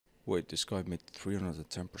Wait, this guy made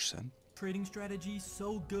 310%? Trading strategy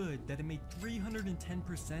so good that it made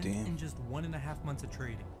 310% in just 1.5 months of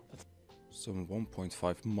trading. So in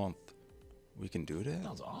 1.5 month, we can do that?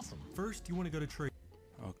 Sounds awesome. First, you want to go to trade.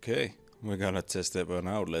 Okay, we're gonna test that one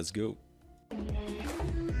out. Let's go.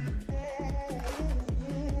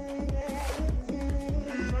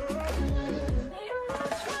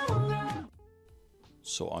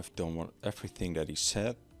 So I've done everything that he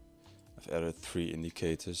said. I've added 3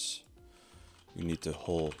 indicators. You need the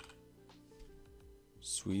whole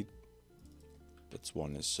suite. That's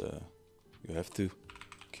one is you have to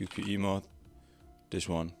QQE mod. This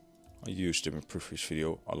one I used in my previous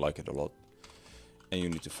video. I like it a lot. And you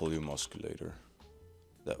need the volume oscillator.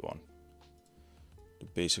 That one. The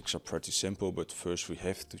basics are pretty simple, but first we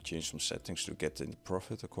have to change some settings to get in the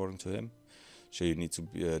profit according to him. So you need to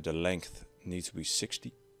be the length needs to be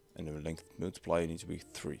 60 and the length multiplier needs to be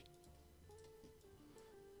 3.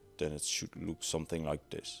 Then it should look something like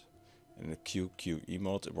this. In the QQE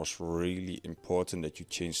mode, it was really important that you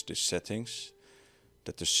change the settings,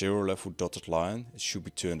 that the 0 level dotted line, it should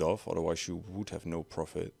be turned off, otherwise you would have no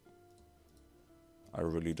profit. I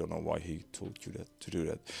really don't know why he told you that to do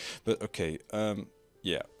that, but okay,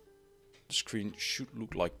 yeah, the screen should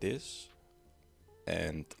look like this,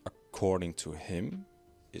 and according to him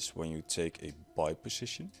is when you take a buy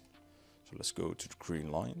position. So let's go to the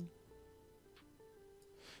green line.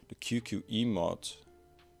 The QQE mod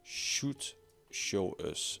should show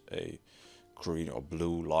us a green or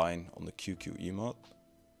blue line on the QQE mod.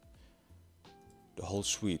 The whole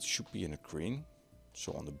suite should be in a green,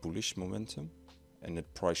 so on the bullish momentum, and the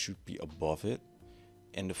price should be above it,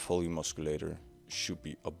 and the volume oscillator should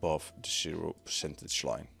be above the 0%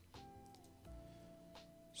 line.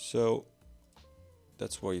 So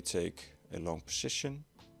that's why you take a long position.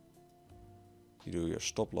 You do your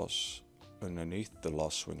stop loss underneath the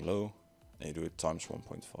last swing low, and you do it times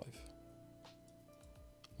 1.5.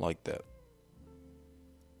 Like that.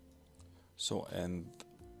 So, and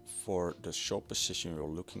for the short position, you're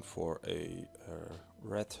looking for a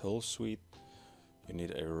red hull suite. You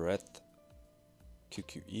need a red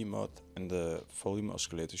QQE mod, and the volume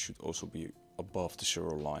oscillator should also be above the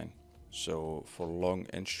 0 line. So for long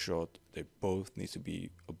and short, they both need to be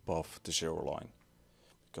above the 0 line,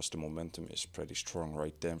 because the momentum is pretty strong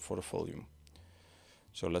right then for the volume.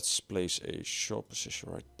 So let's place a short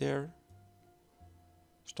position right there.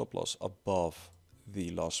 Stop loss above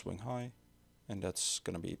the last swing high, and that's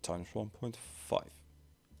gonna be times 1.5,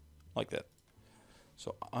 like that.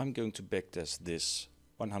 So I'm going to backtest this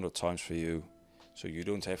 100 times for you, so you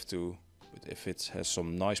don't have to. But if it has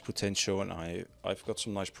some nice potential and I've got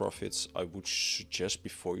some nice profits, I would suggest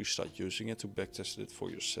before you start using it to backtest it for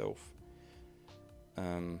yourself.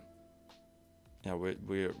 Yeah,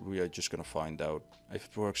 we are just gonna find out if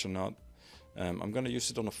it works or not. I'm gonna use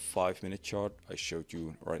it on a 5-minute chart. I showed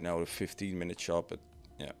you right now the 15-minute chart, but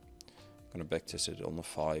yeah, I'm gonna backtest it on the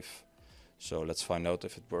 5. So let's find out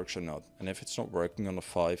if it works or not. And if it's not working on the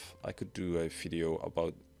 5, I could do a video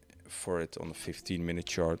for it on the 15-minute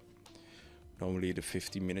chart. Normally the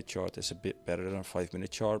 15-minute chart is a bit better than a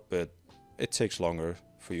 5-minute chart, but it takes longer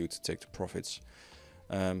for you to take the profits.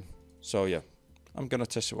 So yeah, I'm gonna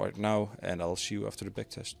test it right now, and I'll see you after the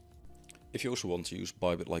backtest. If you also want to use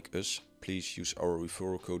BYBIT like us, please use our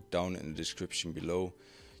referral code down in the description below.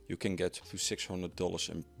 You can get to $600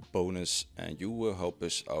 in bonus, and you will help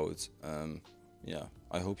us out. Yeah,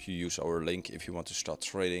 I hope you use our link if you want to start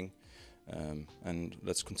trading. And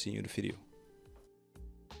let's continue the video.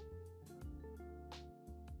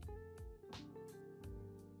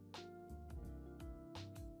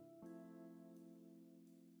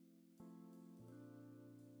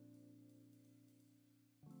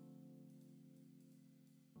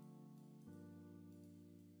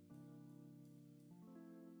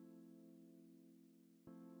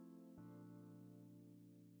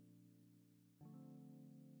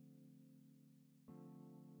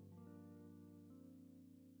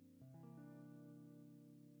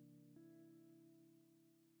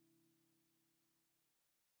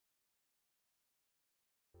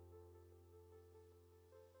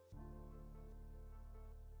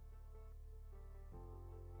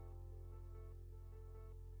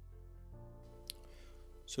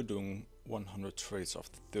 So doing 100 trades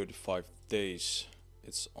after 35 days,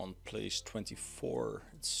 it's on place 24.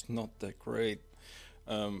 It's not that great.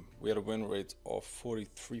 We had a win rate of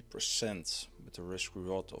 43% with a risk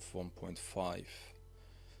reward of 1.5.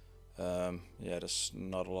 Yeah, there's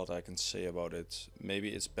not a lot I can say about it. Maybe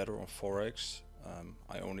it's better on Forex.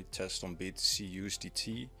 I only test on BTC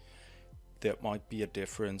USDT. There might be a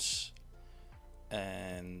difference,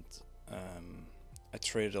 and I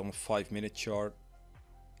traded on a 5-minute chart.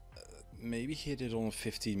 Maybe hit it on a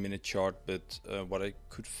 15-minute chart, but what I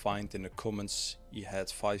could find in the comments, he had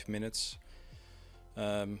 5 minutes.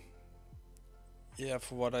 Yeah,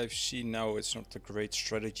 for what I've seen now, it's not a great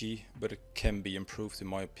strategy, but it can be improved in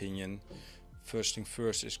my opinion. First thing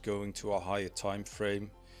first is going to a higher time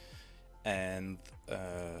frame and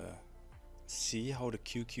see how the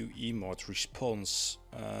QQE mod responds.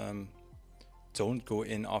 Don't go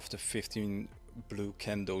in after 15 blue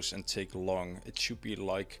candles and take long. It should be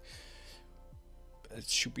like, it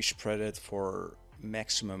should be spread for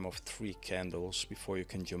maximum of 3 candles before you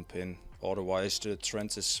can jump in. Otherwise the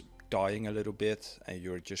trend is dying a little bit and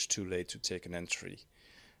you're just too late to take an entry.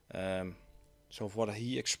 So of what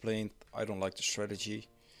he explained, I don't like the strategy,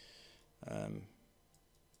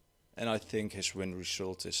 and I think his win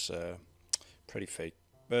result is pretty fake,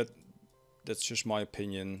 but that's just my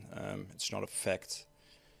opinion. It's not a fact,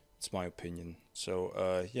 it's my opinion. So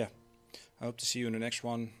yeah, I hope to see you in the next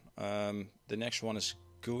one. The next one is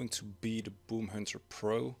going to be the Boom Hunter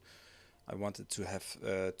Pro. I wanted to have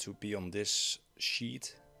to be on this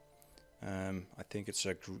sheet. I think it's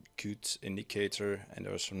a good indicator and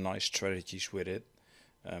there are some nice strategies with it.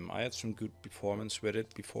 I had some good performance with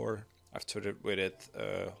it before. I've traded with it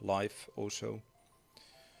live also.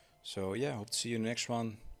 So yeah, hope to see you in the next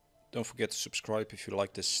one. Don't forget to subscribe if you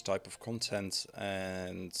like this type of content,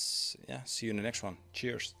 and yeah, see you in the next one.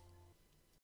 Cheers.